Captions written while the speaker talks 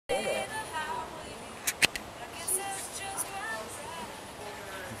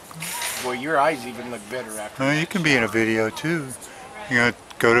Boy, your eyes even look better after. Well, you can be in a video too. You gonna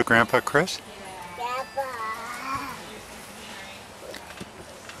go to Grandpa Kris?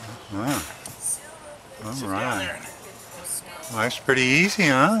 Wow. All right. Well, that's pretty easy,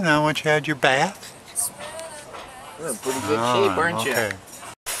 huh? Now once you had your bath? You're in pretty good shape, aren't you? Okay.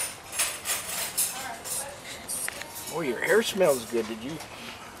 Oh, your hair smells good. Did you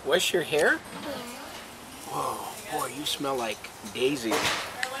wash your hair? Whoa, boy, you smell like daisy.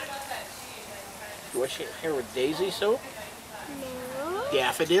 You wash your hair with daisy soap? No.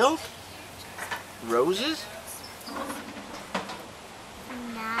 Daffodils? Roses?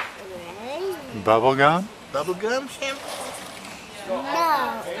 Not really. Bubble gum? Bubblegum shampoo?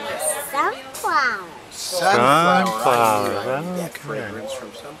 No. Sunflower. Sunflower. I knew that Okay. fragrance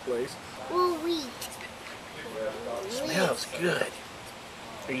from someplace. Well, wheat. Smells good.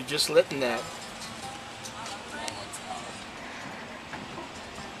 Are you just letting that?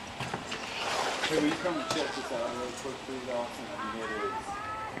 Hey, will you come and check this out real quick, please, Austin? I mean, it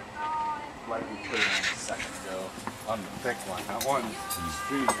is like we put it in a second ago on the thick one. That one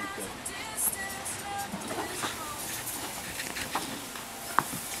is really good.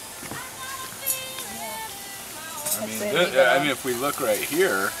 I mean, if we look right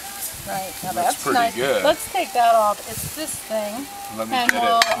here, right, now that's pretty nice. good. Let's take that off. It's this thing. let me And get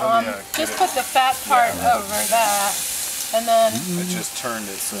we'll it. Let me, just get put the fat part Yeah. over that. And then, it. I just turned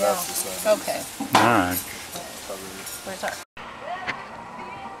it, so that's the side. okay. All right. Where's our?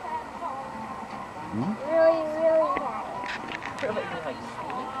 Really Really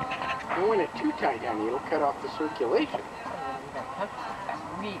nice. Don't want it too tight, honey. It'll cut off the circulation.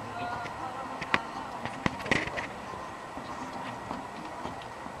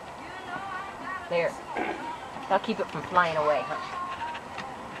 There. That'll keep it from flying away, huh?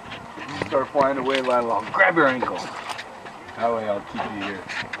 Start flying away, Lila. I'll grab your ankle. That way I'll keep you here.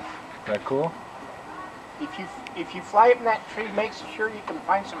 Is that cool? If you fly up in that tree, make sure you can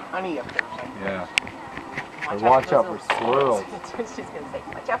find some honey up there. Yeah. But watch out for squirrels. That's what she's going to say.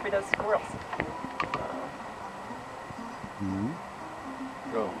 Watch out for those squirrels.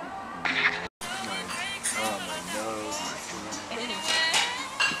 Go. Oh, my nose.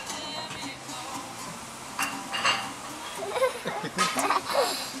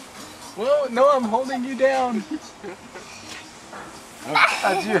 Well, no, I'm holding you down.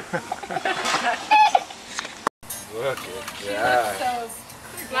 That's you. Look at that. So,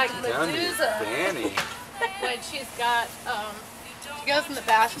 like Down to your Medusa, fanny. when she's got, she goes in the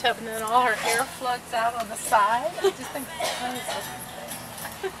bathtub and then all her hair floats out on the side. I just think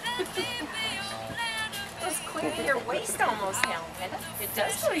It's clear to your waist almost now, isn't it? It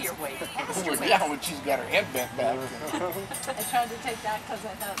does go to your waist. Past your waist. Yeah, when she's got her head bent back. I tried to take that because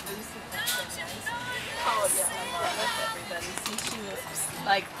I thought Lucy was so nice. Oh yeah, my mom with everybody. See, she was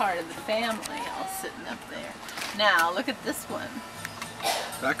like part of the family, all sitting up there. Now look at this one.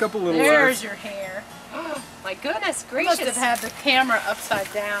 Back up a little. There's your hair. My goodness You must gracious. have had the camera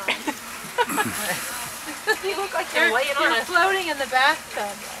upside down. You look like you're laying on You're a... floating in the bathtub,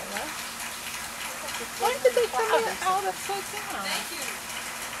 Lila. Why did they come out upside down?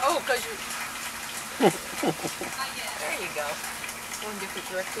 Oh, because you... There you go. Wouldn't if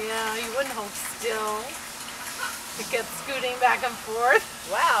it's right. Yeah, you wouldn't hold still. It kept scooting back and forth.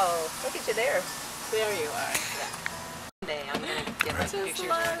 Wow, look at you there. There you are. Someday I'm going to get those pictures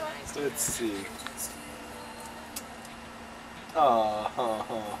organized. Let's see. Oh,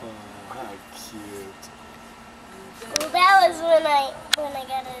 how cute. Well, that was when I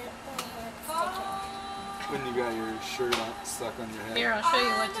got it. When you got your shirt on, stuck on your head. Here, I'll show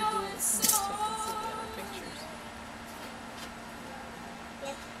you what to do next so you can see the other pictures.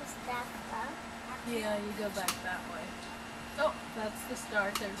 Yeah, you go back that way. Oh, that's the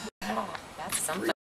start. There's Oh, that's something.